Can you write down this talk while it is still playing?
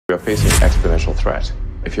We are facing an exponential threat.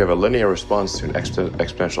 If you have a linear response to an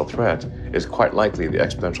exponential threat, it's quite likely the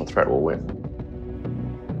exponential threat will win.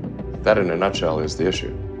 That, in a nutshell, is the issue.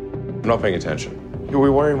 I'm not paying attention. We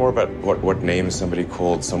worry more about what name somebody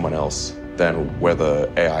called someone else than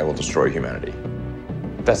whether AI will destroy humanity.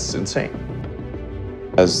 That's insane.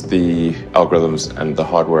 As the algorithms and the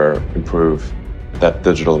hardware improve, that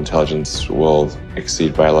digital intelligence will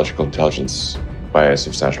exceed biological intelligence by a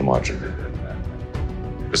substantial margin.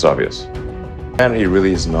 It's obvious. Humanity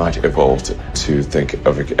really is not evolved to think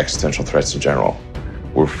of existential threats in general.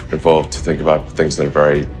 We're evolved to think about things that are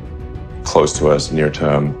very close to us, near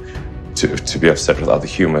term, to be upset with other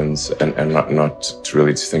humans, and not to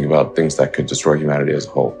really to think about things that could destroy humanity as a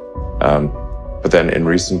whole. But then in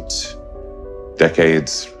recent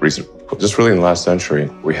decades, just really in the last century,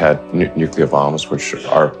 we had nuclear bombs, which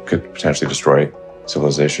could potentially destroy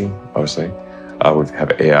civilization, obviously. We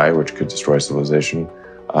have AI, which could destroy civilization.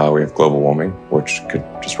 We have global warming, which could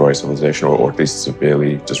destroy civilization, or at least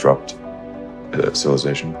severely disrupt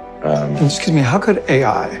civilization. Excuse me, how could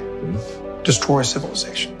AI destroy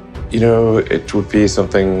civilization? You know, it would be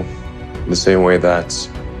something the same way that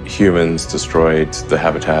humans destroyed the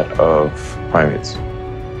habitat of primates.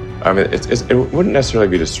 I mean, it wouldn't necessarily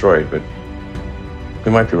be destroyed, but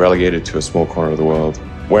we might be relegated to a small corner of the world.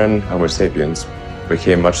 When Homo sapiens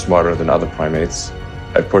became much smarter than other primates,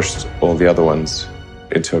 it pushed all the other ones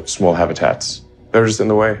into small habitats. They're just in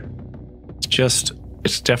the way.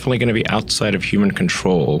 It's definitely going to be outside of human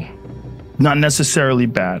control. Not necessarily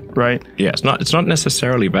bad, right? Yeah, it's not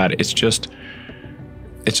necessarily bad. It's just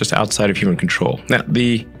outside of human control. Now,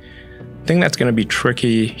 the thing that's going to be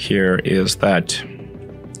tricky here is that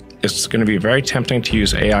it's going to be very tempting to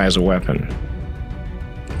use AI as a weapon.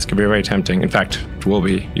 It's going to be very tempting. In fact, it will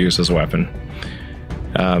be used as a weapon.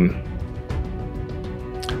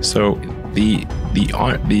 So the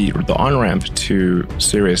on-ramp to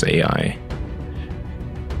serious AI,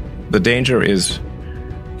 the danger is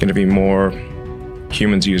going to be more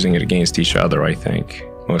humans using it against each other, I think,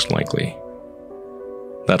 most likely.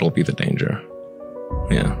 That'll be the danger.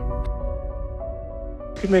 Yeah.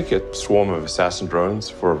 You could make a swarm of assassin drones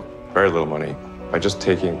for very little money by just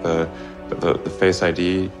taking the Face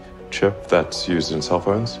ID chip that's used in cell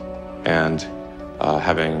phones and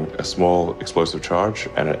having a small explosive charge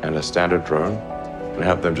and a standard drone, and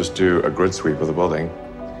have them just do a grid sweep of the building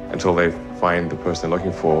until they find the person they're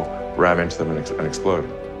looking for, ram into them and explode.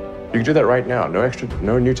 You can do that right now.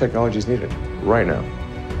 No new technology is needed. Right now.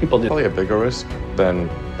 People do. Probably a bigger risk than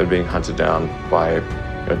being hunted down by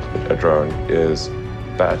a drone is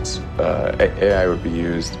that AI would be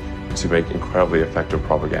used to make incredibly effective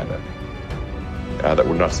propaganda that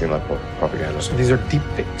would not seem like propaganda. So these are deep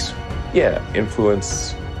fakes. Yeah,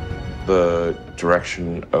 influence the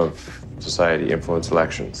direction of society, influence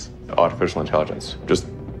elections. Artificial intelligence just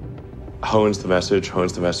hones the message,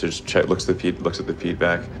 looks at the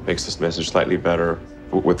feedback, makes this message slightly better.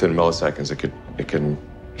 Within milliseconds, it can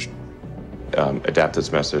adapt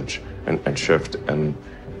its message and shift and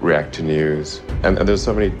react to news. And there's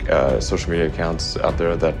so many social media accounts out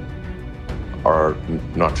there that are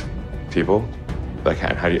not people. Like,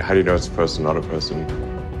 how do you know it's a person, not a person?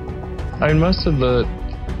 I mean, most of the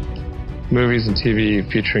movies and TV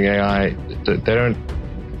featuring AI, they don't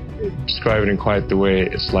describe it in quite the way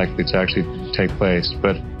it's likely to actually take place.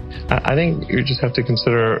 But I think you just have to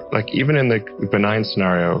consider, like, even in the benign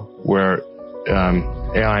scenario where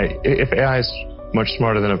if AI is much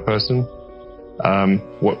smarter than a person,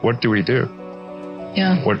 what do we do?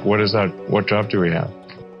 Yeah. What job do we have?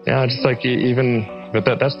 Yeah, just like but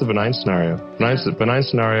that's the benign scenario. Benign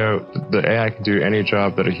scenario, the AI can do any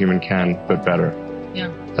job that a human can, but better. Yeah.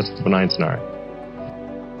 That's the benign scenario.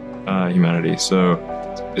 Humanity. So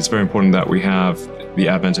it's very important that we have the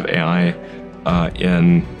advent of AI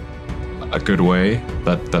in a good way.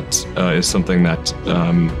 That is something that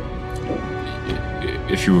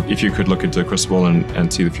if you could look into the crystal ball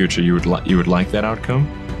and see the future, you would like that outcome,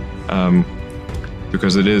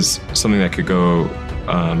 because it is something that could go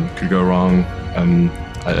wrong,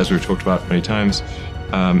 as we've talked about many times,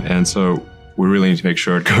 and so we really need to make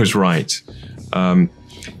sure it goes right.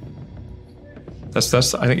 That's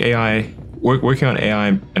I think AI, working on AI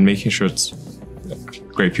and making sure it's a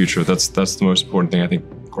great future. That's the most important thing I think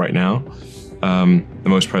right now, the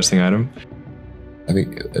most pressing item. I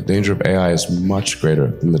think the danger of AI is much greater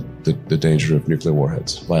than the danger of nuclear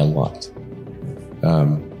warheads by a lot.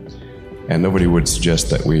 And nobody would suggest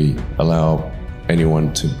that we allow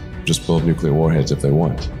anyone to just build nuclear warheads if they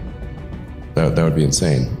want. That would be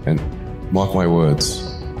insane. And mark my words,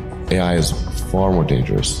 AI is far more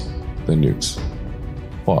dangerous than nukes.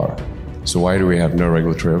 Far. So why do we have no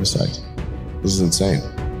regulatory oversight? This is insane.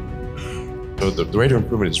 So the rate of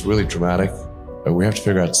improvement is really dramatic. We have to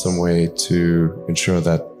figure out some way to ensure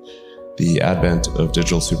that the advent of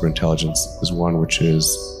digital superintelligence is one which is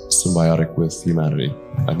symbiotic with humanity.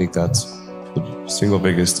 I think that's the single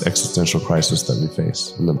biggest existential crisis that we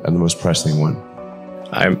face, and the most pressing one.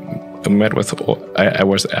 I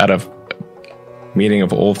was at a meeting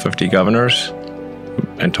of all 50 governors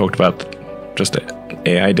and talked about just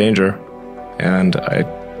AI danger, and I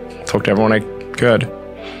talked to everyone I could.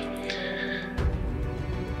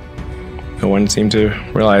 No one seemed to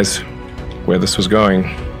realize where this was going.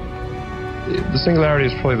 The singularity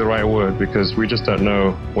is probably the right word, because we just don't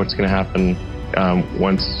know what's going to happen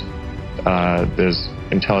once there's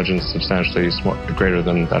intelligence substantially greater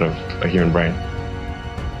than that of a human brain.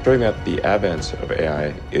 Showing that the advent of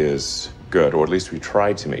AI is good, or at least we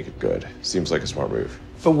try to make it good, seems like a smart move.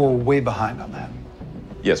 But we're way behind on that.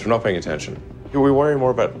 Yes, we're not paying attention. We worry more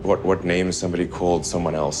about what name somebody called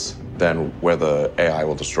someone else than whether AI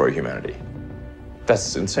will destroy humanity.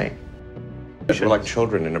 That's insane. We're like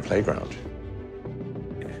children in a playground.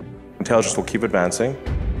 Intelligence will keep advancing.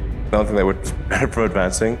 The only thing that would prevent it from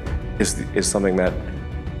advancing is something that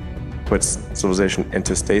puts civilization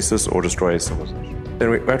into stasis or destroys civilization. Then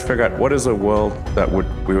we have to figure out what is a world that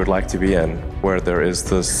we would like to be in, where there is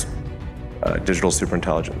this digital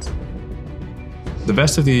superintelligence. The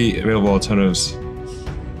best of the available alternatives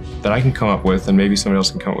that I can come up with, and maybe somebody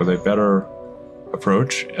else can come up with a better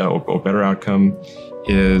approach or better outcome,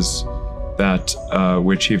 is that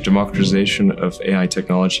we achieve democratization of AI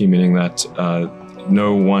technology, meaning that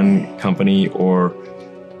no one company or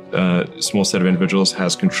small set of individuals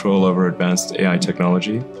has control over advanced AI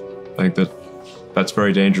technology. I think that's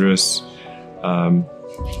very dangerous.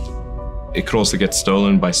 It could also get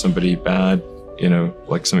stolen by somebody bad,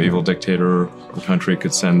 like some evil dictator or country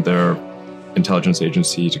could send their intelligence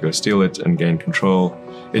agency to go steal it and gain control.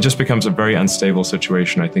 It just becomes a very unstable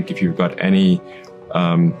situation, I think, if you've got any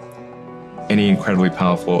incredibly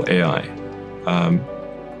powerful AI.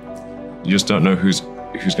 You just don't know who's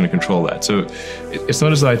going to control that. So it's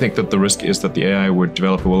not as though I think that the risk is that the AI would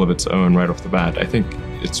develop a will of its own right off the bat. I think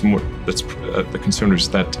it's more the concern is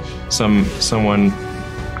that someone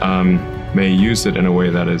may use it in a way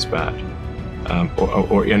that is bad.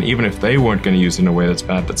 And even if they weren't going to use it in a way that's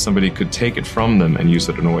bad, that somebody could take it from them and use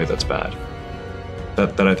it in a way that's bad.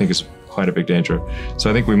 That I think is quite a big danger. So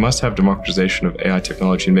I think we must have democratization of AI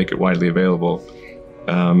technology and make it widely available.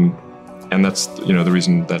 And that's the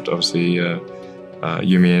reason that obviously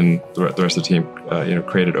Yumi and the rest of the team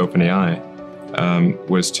created OpenAI,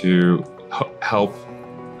 was to help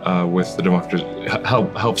with the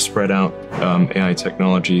help spread out AI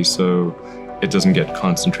technology so it doesn't get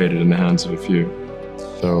concentrated in the hands of a few.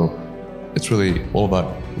 So it's really all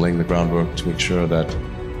about laying the groundwork to make sure that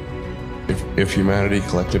if humanity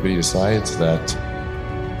collectively decides that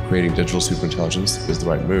creating digital superintelligence is the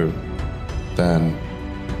right move, then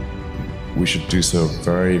we should do so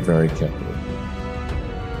very, very carefully.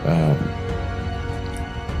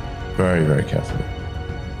 Very, very carefully.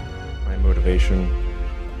 My motivation,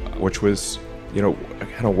 which was,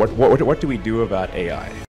 what do we do about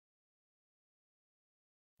AI?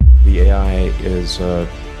 The AI is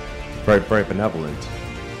very, very benevolent.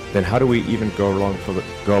 Then how do we even go along for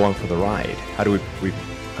the ride? How do we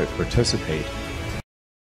participate?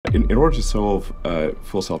 In order to solve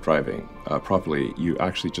full self-driving properly, you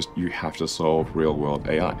have to solve real-world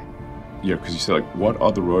AI. Because you say, what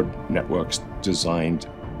are the road networks designed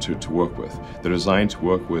to work with? They're designed to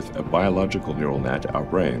work with a biological neural net, our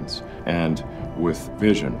brains, and with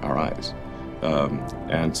vision, our eyes.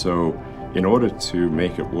 And so, in order to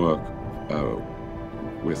make it work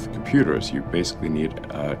with computers, you basically need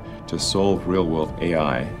to solve real-world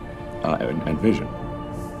AI and vision,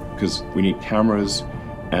 because we need cameras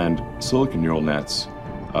and silicon neural nets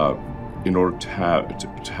in order to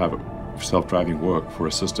have self-driving work for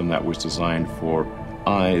a system that was designed for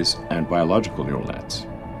eyes and biological neural nets.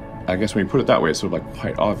 I guess when you put it that way, it's sort of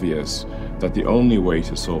quite obvious that the only way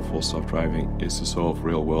to solve full self-driving is to solve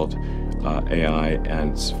real-world AI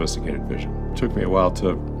and sophisticated vision. It took me a while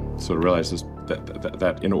to sort of realize this,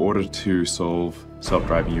 that in order to solve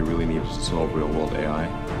self-driving, you really need to solve real-world AI.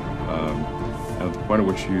 And the point at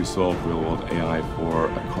which you solve real-world AI for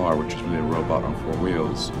a car, which is really a robot on 4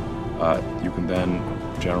 wheels, you can then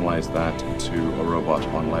generalize that to a robot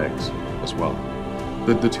on legs as well.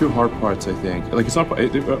 The two hard parts, I think, it's not,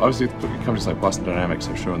 obviously companies like Boston Dynamics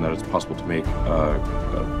have shown that it's possible to make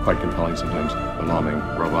quite compelling, sometimes alarming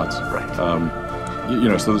robots. Right.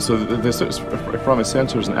 So this is, from a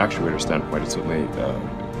sensors and actuator standpoint, it's certainly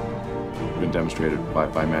been demonstrated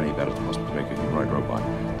by many that it's possible to make a humanoid robot.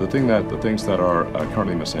 The things that are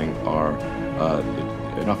currently missing are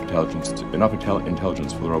enough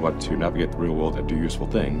intelligence for the robot to navigate the real world and do useful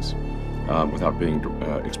things without being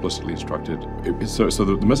explicitly instructed. So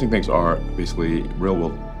the missing things are basically real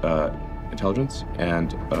world intelligence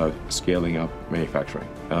and scaling up manufacturing.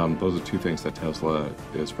 Those are two things that Tesla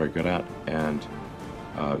is very good at, and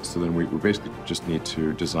so then we basically just need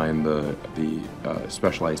to design the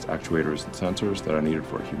specialized actuators and sensors that are needed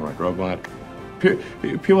for a humanoid robot.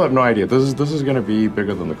 People have no idea. This is going to be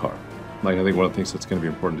bigger than the car. Like, I think one of the things that's going to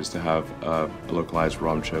be important is to have a localized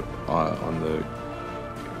ROM chip on the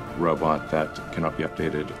robot that cannot be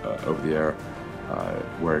updated over the air.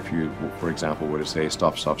 Where if you, for example, were to say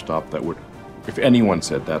stop, that would, if anyone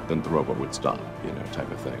said that, then the robot would stop,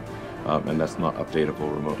 type of thing. And that's not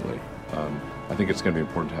updatable remotely. I think it's going to be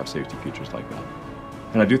important to have safety features like that.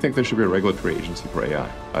 And I do think there should be a regulatory agency for AI.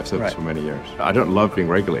 I've said this for many years. I don't love being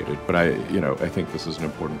regulated, but I think this is an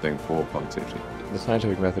important thing for public safety. The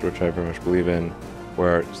scientific method, which I very much believe in,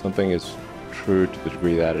 where something is true to the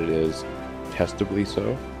degree that it is testably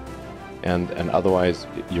so, and otherwise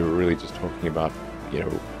you're really just talking about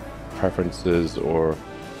preferences or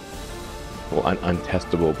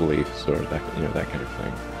untestable beliefs or that kind of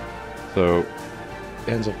thing. So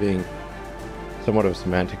it ends up being somewhat of a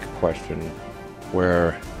semantic question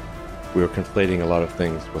where we are conflating a lot of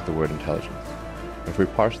things with the word intelligence. If we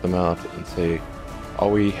parse them out and say, are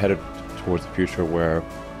we headed towards a future where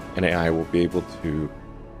an AI will be able to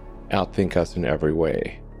outthink us in every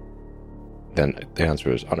way? Then the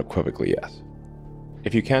answer is unequivocally yes.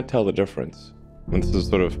 If you can't tell the difference, and this is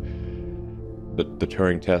sort of the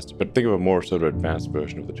Turing test, but think of a more sort of advanced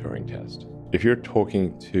version of the Turing test. If you're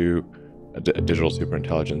talking to a digital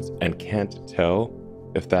superintelligence and can't tell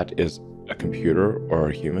if that is a computer or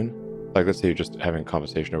a human, like let's say you're just having a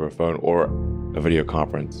conversation over a phone or a video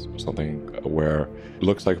conference or something where it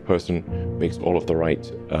looks like a person makes all of the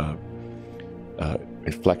right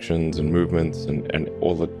inflections and movements and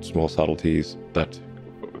all the small subtleties that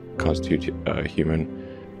constitute a human,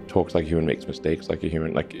 talks like a human, makes mistakes like a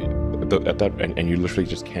human, at that, and you literally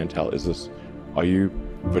just can't tell, are you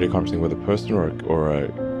video conferencing with a person or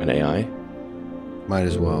an AI? Might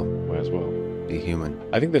as well be human.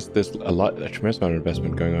 I think there's a tremendous amount of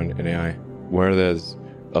investment going on in AI. Where there's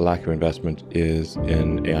a lack of investment is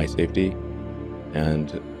in AI safety,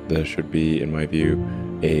 and there should be, in my view,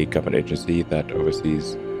 a government agency that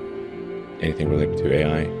oversees anything related to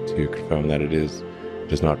AI to confirm that it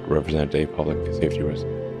does not represent a public safety risk.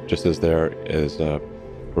 Just as there is a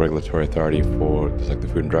regulatory authority for, just like the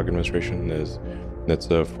Food and Drug Administration, there's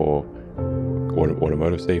NHTSA for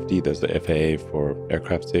automotive safety, there's the FAA for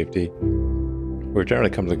aircraft safety. We generally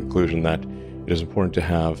come to the conclusion that it is important to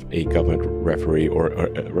have a government referee or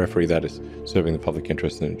a referee that is serving the public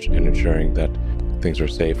interest in ensuring that things are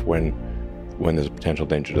safe when there's a potential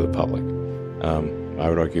danger to the public. I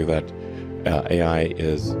would argue that AI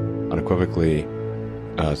is unequivocally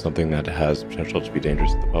something that has potential to be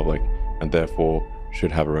dangerous to the public, and therefore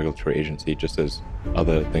should have a regulatory agency, just as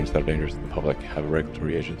other things that are dangerous to the public have a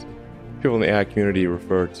regulatory agency. People in the AI community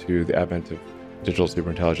refer to the advent of digital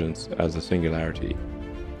superintelligence as a singularity.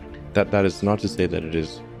 That is not to say that it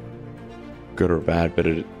is good or bad, but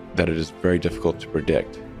that it is very difficult to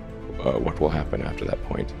predict what will happen after that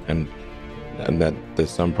point, and that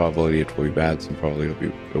there's some probability it will be bad, some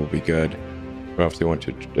probability it will be good. We obviously want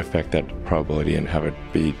to affect that probability and have it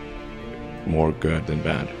be more good than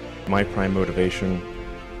bad. My prime motivation,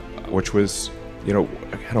 which was,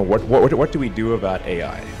 what do we do about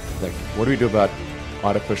AI? Like, what do we do about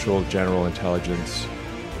artificial general intelligence?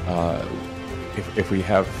 If we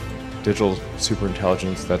have digital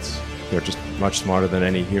superintelligence that's just much smarter than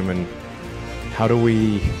any human, how do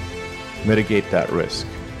we mitigate that risk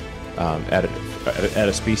at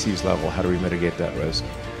a species level? How do we mitigate that risk?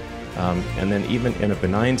 And then even in a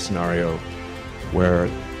benign scenario where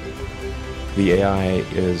the AI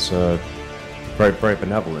is very, very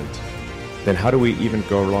benevolent, then how do we even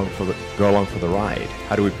go along for the ride?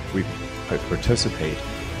 How do we participate?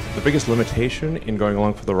 The biggest limitation in going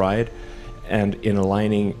along for the ride and in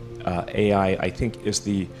aligning AI, I think, is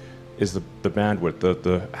the bandwidth,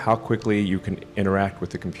 the how quickly you can interact with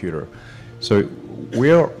the computer. So we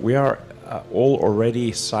are all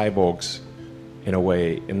already cyborgs in a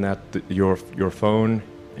way, in that your phone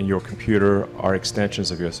and your computer are extensions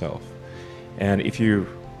of yourself. And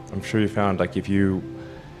I'm sure you found, like, if you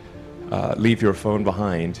leave your phone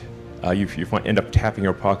behind, you end up tapping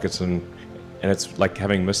your pockets, and it's like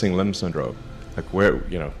having missing limb syndrome. Like, where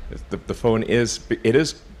the phone is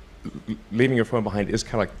leaving your phone behind is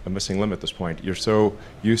kind of like a missing limb at this point. You're so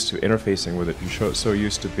used to interfacing with it. You're so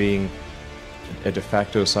used to being a de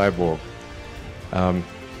facto cyborg.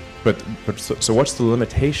 So what's the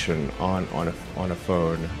limitation on a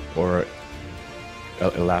phone or a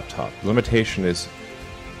laptop? The limitation is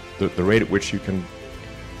the rate at which you can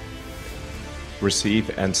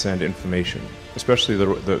receive and send information, especially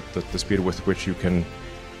the speed with which you can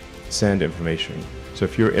send information. So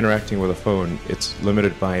if you're interacting with a phone, it's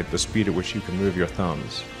limited by the speed at which you can move your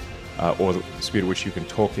thumbs, or the speed at which you can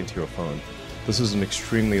talk into your phone. This is an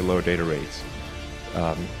extremely low data rate.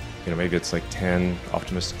 Maybe it's like 10,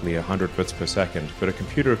 optimistically 100 bits per second, but a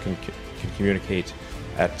computer can communicate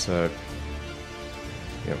at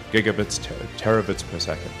gigabits, terabits per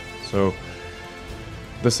second. So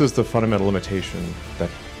this is the fundamental limitation that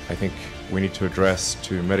I think we need to address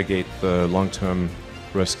to mitigate the long-term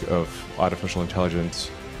risk of artificial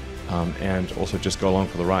intelligence, and also just go along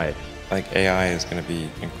for the ride. I think AI is going to be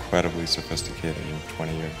incredibly sophisticated in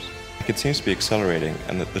 20 years. It seems to be accelerating,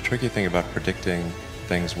 and the tricky thing about predicting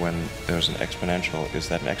things when there's an exponential is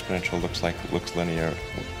that an exponential looks linear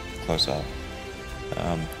close up,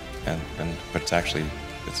 but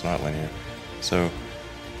it's not linear. So,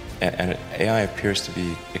 and AI appears to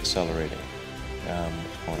be accelerating, from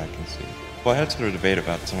what I can see. Well, I had sort of a debate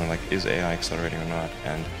about something like, is AI accelerating or not?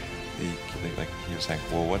 And he was saying,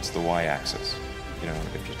 well, what's the y-axis?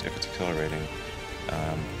 If it's accelerating,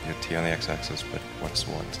 you have t on the x-axis, but what's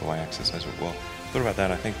the y-axis? I said, well, I thought about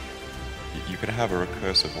that. I think you could have a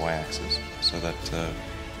recursive y-axis, so that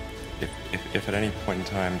if at any point in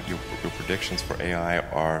time your predictions for AI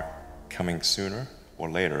are coming sooner or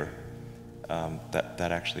later,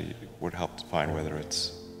 that actually would help define whether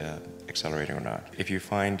it's accelerating or not. If you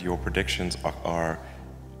find your predictions are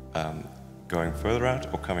going further out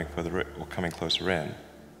or coming closer in,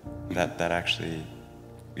 that actually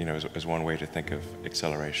is one way to think of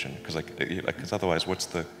acceleration. Because otherwise, what's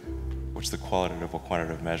the qualitative or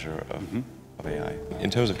quantitative measure of AI? In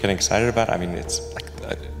terms of getting excited about it, I mean, it's like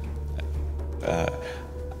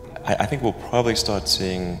I think we'll probably start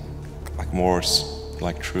seeing like more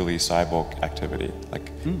like truly cyborg activity,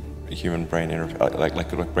 like human brain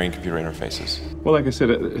like brain-computer interfaces. Well, like I said,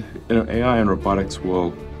 AI and robotics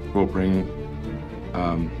will bring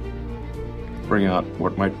out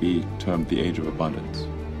what might be termed the age of abundance.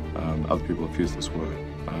 Other people have used this word,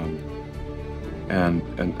 and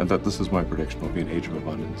that this is my prediction. Will be an age of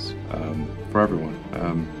abundance for everyone.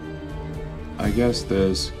 I guess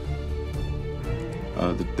there's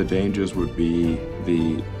the dangers would be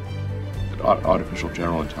the artificial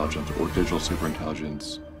general intelligence or digital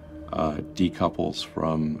superintelligence decouples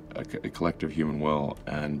from a collective human will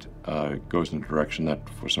and goes in a direction that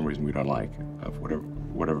for some reason we don't like, of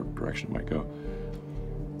whatever direction it might go.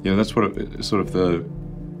 That's what sort of the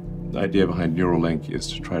idea behind Neuralink is,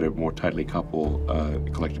 to try to more tightly couple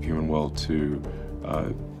collective human will to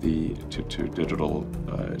digital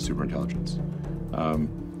superintelligence.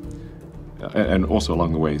 And also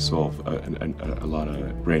along the way solve a lot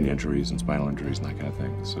of brain injuries and spinal injuries and that kind of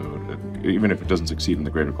thing. So even if it doesn't succeed in the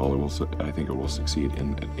greater goal, I think it will succeed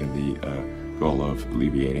in the goal of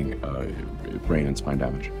alleviating brain and spine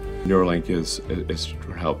damage. Neuralink is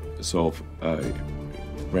to help solve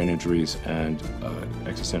brain injuries and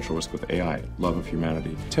existential risk with AI, love of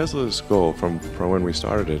humanity. Tesla's goal from when we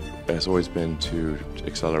started it has always been to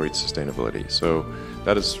accelerate sustainability. So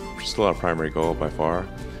that is still our primary goal by far.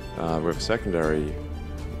 We have a secondary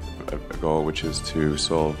goal, which is to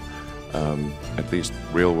solve at least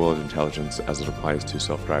real-world intelligence as it applies to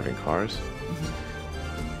self-driving cars,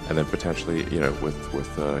 and then potentially,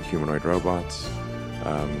 with humanoid robots.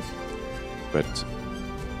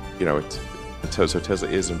 So Tesla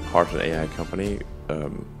is in part an AI company,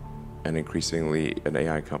 and increasingly an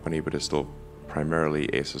AI company, but is still primarily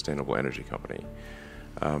a sustainable energy company.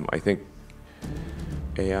 I think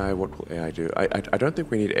AI, what will AI do? I don't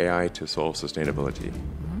think we need AI to solve sustainability.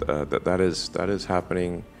 That is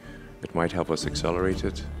happening. It might help us accelerate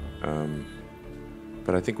it.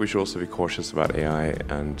 But I think we should also be cautious about AI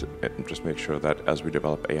and just make sure that as we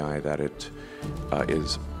develop AI, that it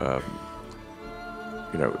is,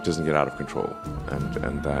 it doesn't get out of control,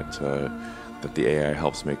 and that the AI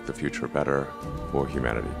helps make the future better for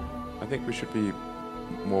humanity. I think we should be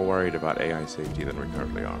more worried about AI safety than we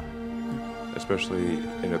currently are. Especially,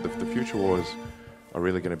 the future wars are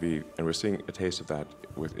really going to be, and we're seeing a taste of that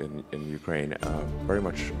in Ukraine, very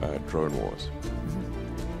much drone wars.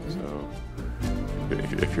 So,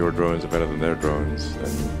 if your drones are better than their drones,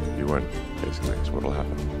 then you win, basically, is what will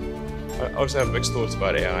happen. I always have mixed thoughts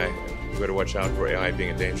about AI. We've got to watch out for AI being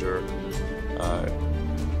a danger.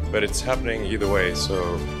 But it's happening either way,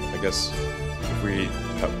 so I guess if we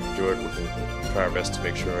do it, we can try our best to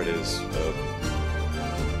make sure it is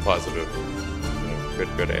positive,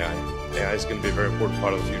 good AI. AI is going to be a very important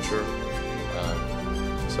part of the future.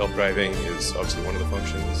 Self-driving is obviously one of the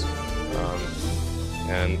functions,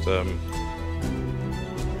 and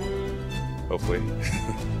hopefully.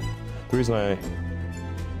 The reason I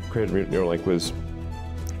created Neuralink was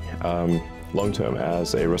long-term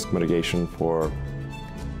as a risk mitigation for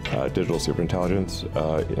digital superintelligence,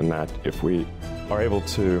 in that if we are able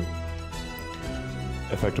to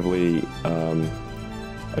effectively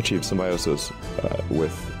achieve symbiosis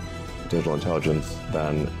with digital intelligence,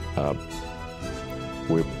 then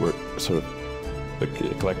we're sort of, the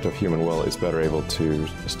collective human will is better able to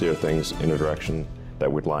steer things in a direction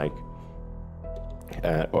that we'd like,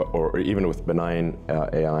 or even with benign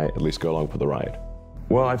AI, at least go along for the ride.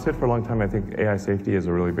 Well, I've said for a long time I think AI safety is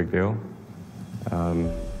a really big deal,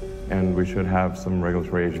 and we should have some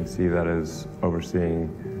regulatory agency that is overseeing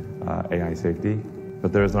AI safety,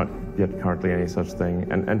 but there is not yet currently any such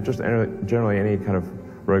thing, and just generally any kind of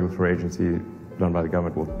regulatory agency done by the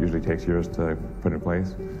government will usually take years to put in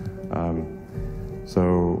place.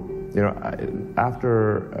 So,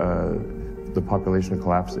 after the population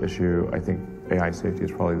collapse issue, I think AI safety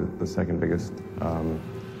is probably the second biggest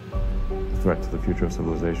threat to the future of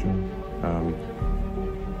civilization.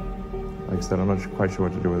 Like I said, I'm not quite sure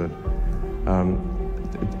what to do with it. I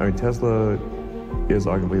mean, Tesla is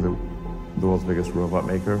arguably the world's biggest robot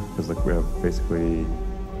maker, because we have basically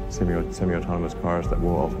semi-autonomous cars that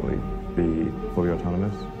will ultimately be fully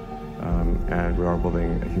autonomous, and we are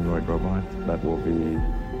building a humanoid robot that will be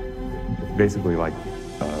basically like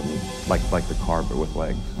the car but with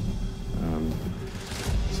legs.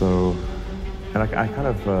 And I kind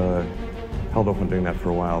of held off on doing that for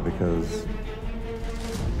a while because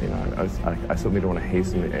I certainly don't want to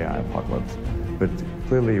hasten the AI apocalypse, but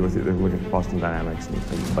clearly with looking at Boston Dynamics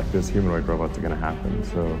and like this humanoid robots are going to happen,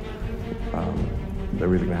 so they're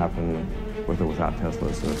really going to happen with or without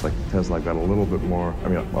Tesla. So it's like Tesla got a little bit more,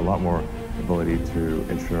 a lot more ability to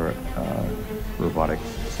ensure robotics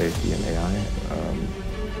safety and AI,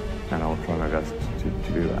 and I'll try my best to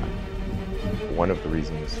do that. One of the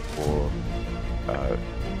reasons for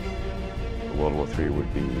World War III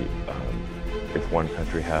would be if one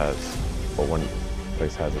country has, or one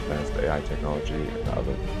place has advanced AI technology and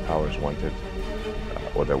other powers want it,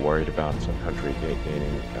 or they're worried about some country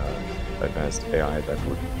gaining advanced AI that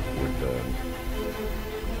would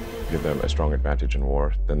give them a strong advantage in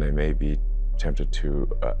war, then they may be tempted to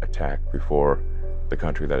attack before the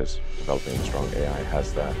country that is developing strong AI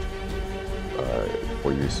has that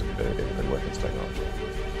for use in weapons technology.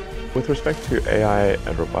 With respect to AI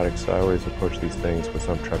and robotics, I always approach these things with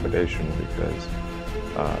some trepidation because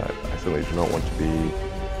I certainly do not want to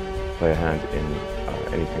play a hand in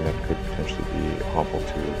anything that could potentially be harmful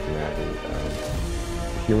to humanity.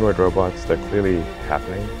 Humanoid robots, they're clearly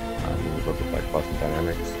happening. When you look at like Boston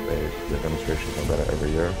Dynamics, the demonstrations of that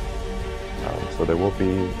every year. So there will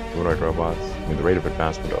be humanoid robots. The rate of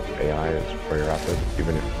advancement of AI is very rapid.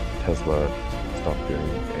 Even if Tesla stopped doing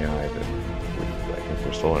AI, I think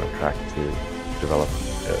we're still on a track to develop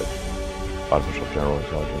artificial general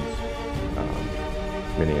intelligence,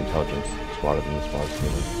 mini intelligence smarter than the smartest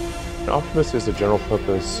humans. Optimus is a general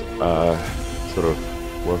purpose sort of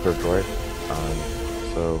worker droid.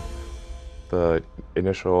 So the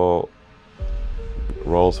initial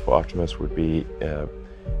roles for Optimus would be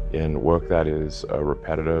in work that is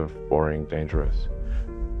repetitive, boring, dangerous,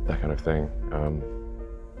 that kind of thing.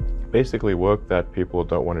 Basically work that people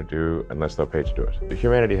don't want to do unless they're paid to do it.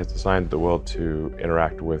 Humanity has designed the world to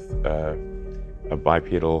interact with a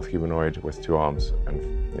bipedal humanoid with 2 arms and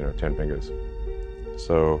 10 fingers.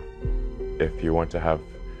 So if you want to have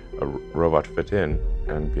a robot fit in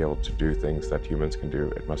and be able to do things that humans can do,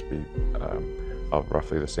 it must be of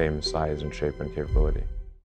roughly the same size and shape and capability.